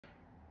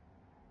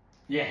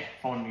yeah,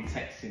 finally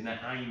texting that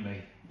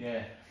Amy.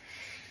 Yeah.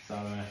 So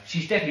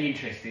she's definitely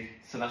interested.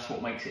 So that's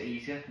what makes it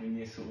easier when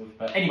you're sort of.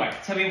 But anyway,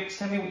 tell me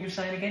what you're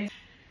saying again.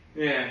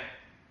 Yeah.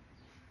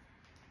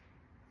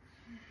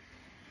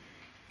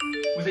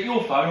 Was it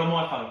your phone or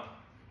my phone?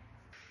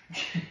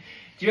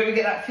 Do you ever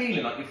get that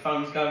feeling like your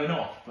phone's going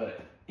off,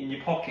 but in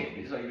your pocket,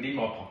 but it's not even in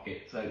my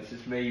pocket, so it's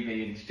just me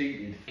being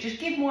stupid? Just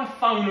give my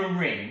phone a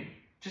ring,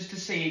 just to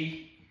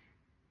see.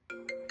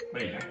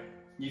 There you go.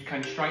 You've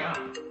come straight up.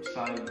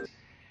 So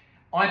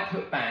I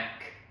put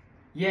back,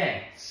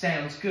 yeah,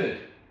 sounds good.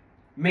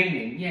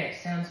 Meaning, yeah,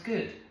 sounds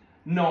good.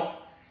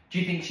 Not, do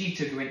you think she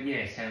took it and went,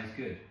 yeah, sounds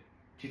good?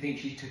 Do you think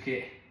she took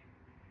it,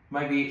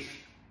 maybe it's,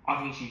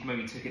 I think she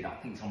maybe took it, I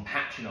think it's on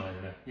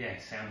patronising her. Yeah,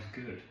 sounds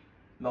good.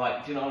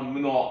 Like, do you know,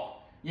 I'm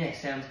not, yeah,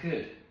 sounds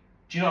good.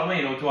 Do you know what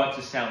I mean? Or do I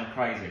just sound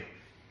crazy?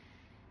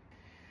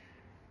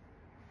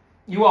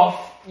 You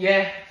off?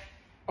 Yeah?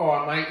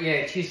 Alright, mate,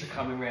 yeah, cheers for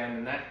coming round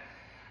and that.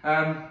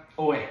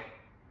 Oi.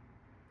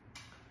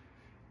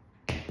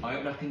 I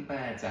hope nothing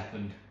bad's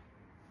happened.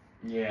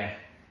 Yeah.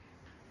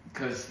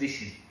 Because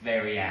this is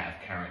very out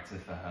of character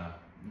for her.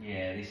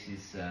 Yeah, this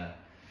is,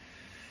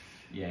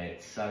 yeah,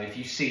 so if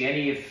you see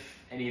any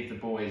of the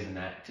boys and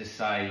that, just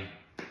say,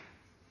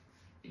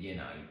 you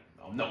know,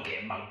 I'm not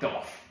getting mugged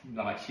off,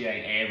 like she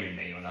ain't airing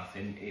me or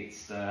nothing.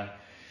 It's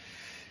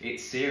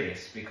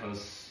serious,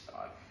 because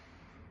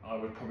I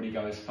would probably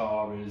go as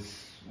far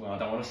as, well, I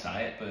don't want to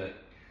say it, but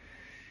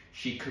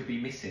she could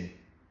be missing.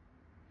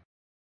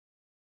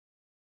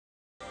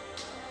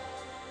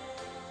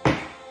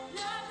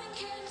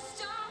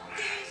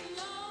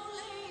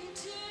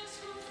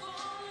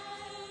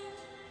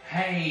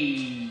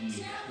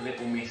 Hey,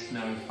 little miss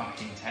no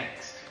fucking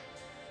text.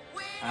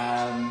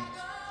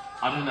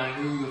 I don't know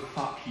who the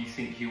fuck you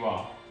think you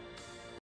are.